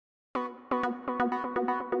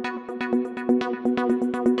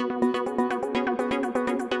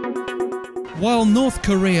While North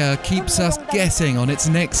Korea keeps us guessing on its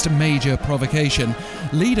next major provocation,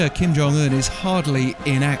 leader Kim-Jong-un is hardly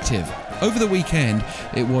inactive. Over the weekend,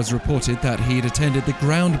 it was reported that he'd attended the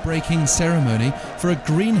groundbreaking ceremony for a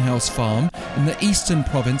greenhouse farm in the eastern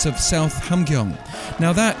province of South-Hamgyong.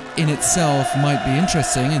 Now that in itself might be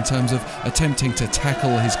interesting in terms of attempting to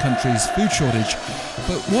tackle his country's food shortage,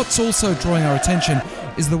 but what's also drawing our attention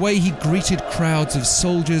is the way he greeted crowds of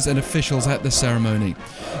soldiers and officials at the ceremony.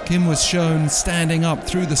 Kim was shown standing up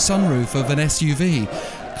through the sunroof of an SUV,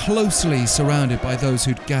 closely surrounded by those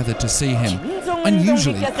who'd gathered to see him.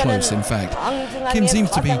 Unusually close, in fact. Kim seems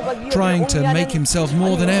to be trying to make himself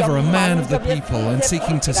more than ever a man of the people and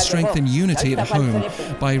seeking to strengthen unity at home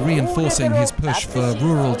by reinforcing his push for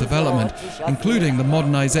rural development, including the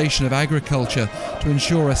modernization of agriculture to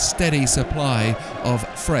ensure a steady supply of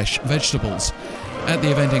fresh vegetables. At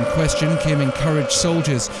the event in question, Kim encouraged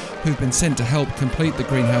soldiers who've been sent to help complete the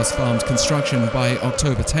greenhouse farm's construction by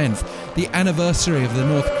October 10th, the anniversary of the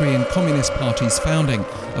North Korean Communist Party's founding,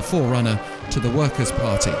 a forerunner to the Workers'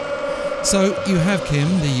 Party. So you have Kim,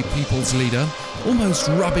 the people's leader, almost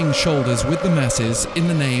rubbing shoulders with the masses in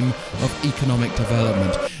the name of economic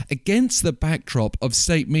development, against the backdrop of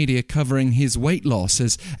state media covering his weight loss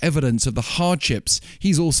as evidence of the hardships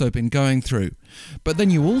he's also been going through. But then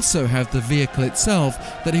you also have the vehicle itself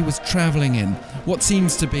that he was travelling in, what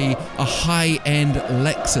seems to be a high-end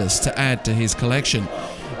Lexus to add to his collection.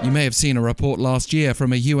 You may have seen a report last year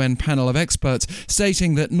from a UN panel of experts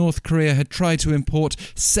stating that North Korea had tried to import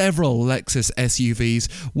several Lexus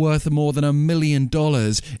SUVs worth more than $1 million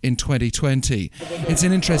in 2020. It's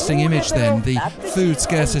an interesting image then, the food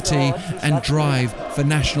scarcity and drive for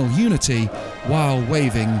national unity while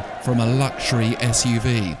waving from a luxury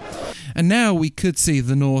SUV. And now we could see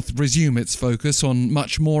the North resume its focus on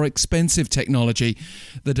much more expensive technology,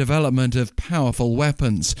 the development of powerful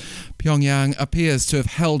weapons. Pyongyang appears to have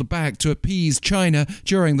held back to appease China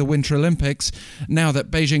during the Winter Olympics. Now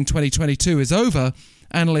that Beijing 2022 is over,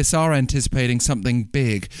 analysts are anticipating something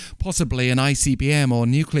big, possibly an ICBM or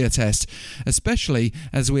nuclear test, especially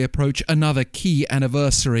as we approach another key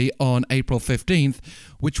anniversary on April 15th,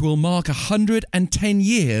 which will mark 110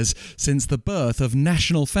 years since the birth of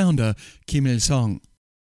national founder Kim Il-sung.